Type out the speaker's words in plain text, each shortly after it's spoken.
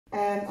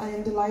I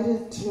am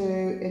delighted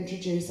to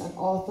introduce an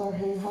author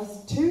who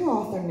has two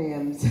author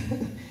names.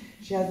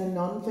 She has a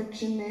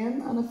non-fiction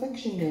name and a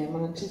fiction name,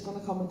 and she's going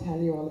to come and tell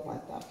you all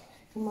about that.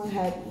 Come on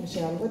ahead,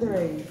 Michelle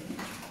Weitering.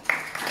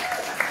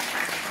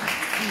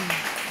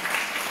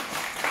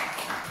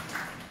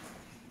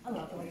 I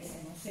love the way you say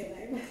my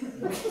surname.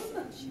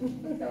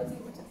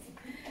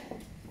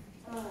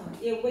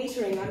 Yeah,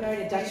 Weitering. I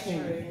married a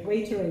Dutchman.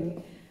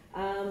 Weitering.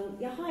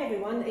 Yeah, hi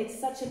everyone. It's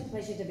such a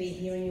pleasure to be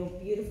here in your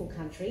beautiful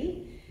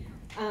country.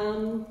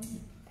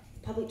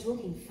 Public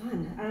talking,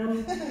 fun.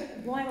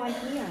 Why am I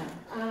here?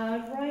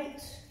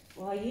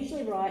 I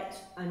usually write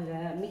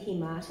under Mickey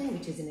Martin,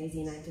 which is an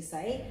easy name to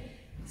say.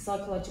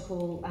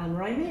 Psychological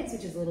romance,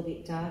 which is a little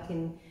bit dark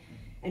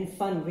and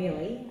fun,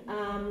 really.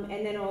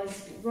 And then I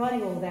was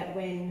writing all that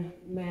when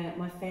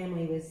my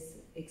family was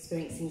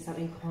experiencing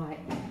something quite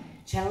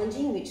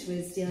challenging, which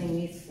was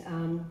dealing with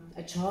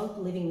a child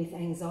living with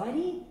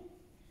anxiety.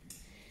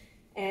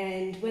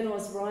 And when I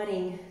was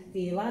writing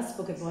the last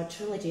book of my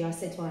trilogy, I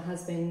said to my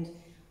husband,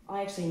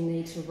 I actually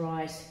need to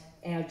write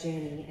our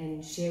journey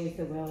and share with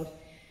the world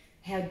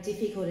how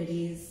difficult it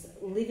is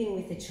living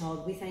with a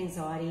child with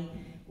anxiety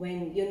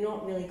when you're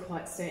not really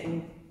quite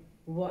certain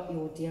what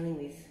you're dealing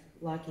with.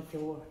 Like if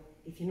you're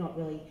not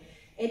really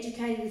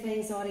educated with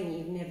anxiety and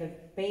you've never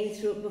been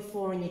through it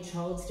before and your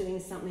child's doing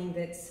something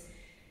that's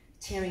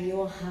tearing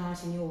your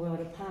heart and your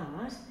world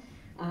apart,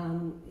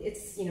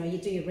 it's, you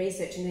do your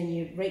research and then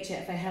you reach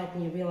out for help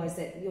and you realise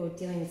that you're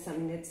dealing with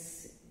something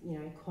that's,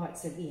 quite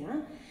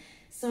severe.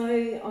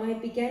 So I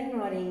began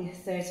writing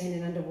 13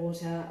 and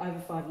Underwater over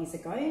 5 years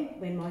ago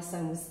when my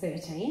son was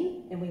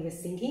 13 and we were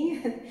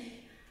sinking,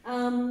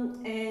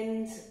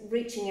 and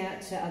reaching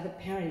out to other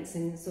parents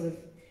and sort of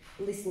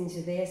listening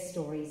to their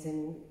stories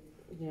and,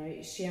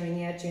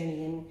 sharing our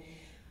journey. And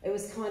it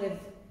was kind of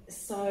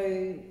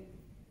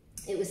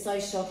it was so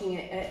shocking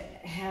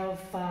at how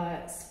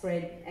far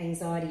spread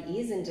anxiety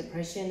is and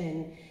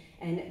depression,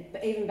 and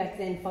even back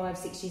then,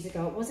 5-6 years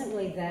ago, it wasn't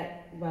really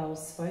that well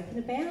spoken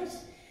about.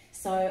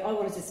 So I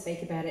wanted to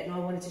speak about it and I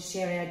wanted to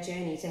share our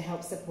journey to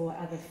help support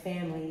other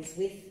families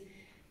with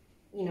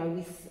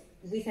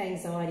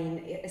anxiety, and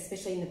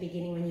especially in the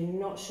beginning when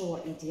you're not sure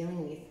what you're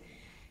dealing with.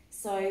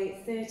 So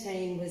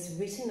 13 was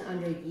written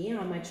under a year.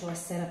 I made sure I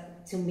sat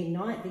up till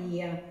midnight the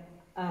year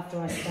after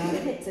I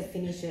started it to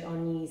finish it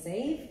on New Year's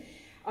Eve,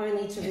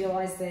 only to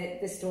realise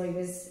that the story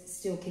was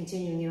still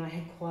continuing and I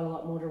had quite a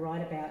lot more to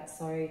write about.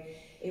 So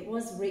it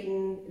was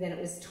written, then it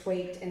was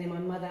tweaked, and then my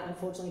mother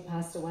unfortunately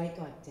passed away.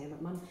 God damn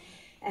it, Mum.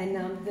 And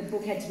the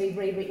book had to be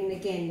rewritten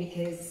again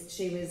because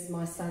she was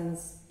my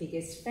son's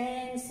biggest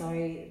fan, so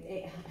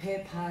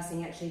her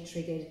passing actually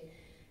triggered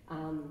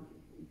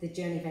the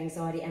journey of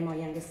anxiety and my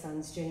youngest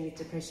son's journey with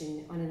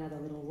depression on another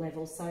little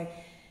level. So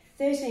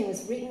 13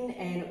 was written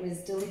and it was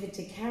delivered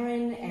to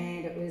Karen,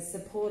 and it was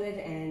supported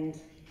and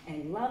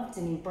loved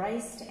and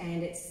embraced,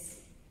 and it's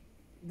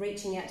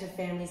reaching out to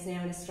families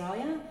now in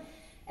Australia,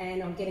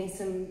 and I'm getting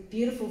some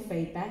beautiful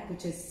feedback,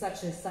 which is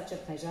such a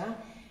pleasure.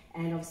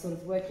 And I'm sort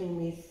of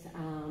working with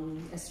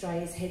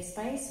Australia's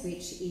Headspace,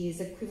 which is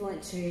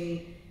equivalent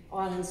to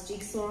Ireland's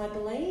Jigsaw, I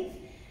believe.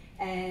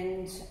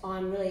 And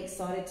I'm really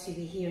excited to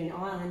be here in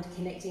Ireland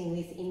connecting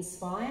with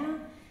Inspire.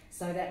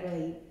 So that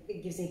really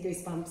gives me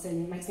goosebumps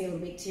and makes me a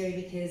little bit teary,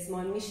 because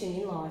my mission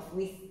in life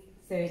with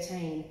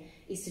 13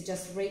 is to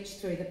just reach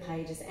through the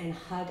pages and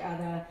hug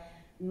other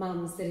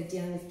mums that are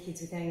dealing with kids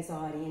with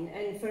anxiety,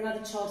 and for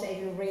another child to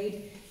even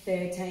read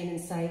 13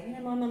 and say,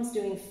 my mum's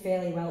doing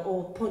fairly well,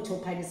 or point to a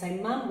page and say,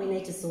 Mum, we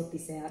need to sort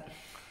this out.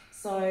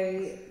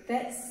 So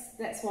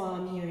that's why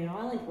I'm here in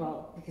Ireland.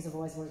 Well, because I've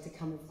always wanted to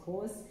come, of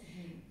course.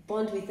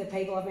 Bond with the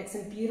people. I've met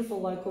some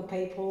beautiful local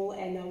people,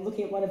 and I'm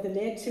looking at one of them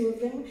there, 2 of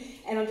them,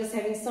 and I'm just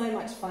having so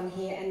much fun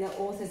here. And the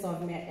authors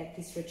I've met at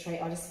this retreat,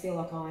 I just feel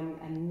like I'm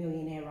a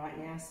millionaire right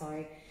now.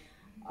 So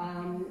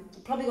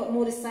probably got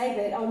more to say,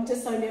 but I'm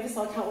just so nervous,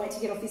 so I can't wait to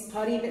get off this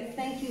party. But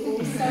thank you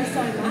all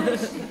so much,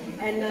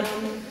 and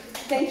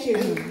thank you.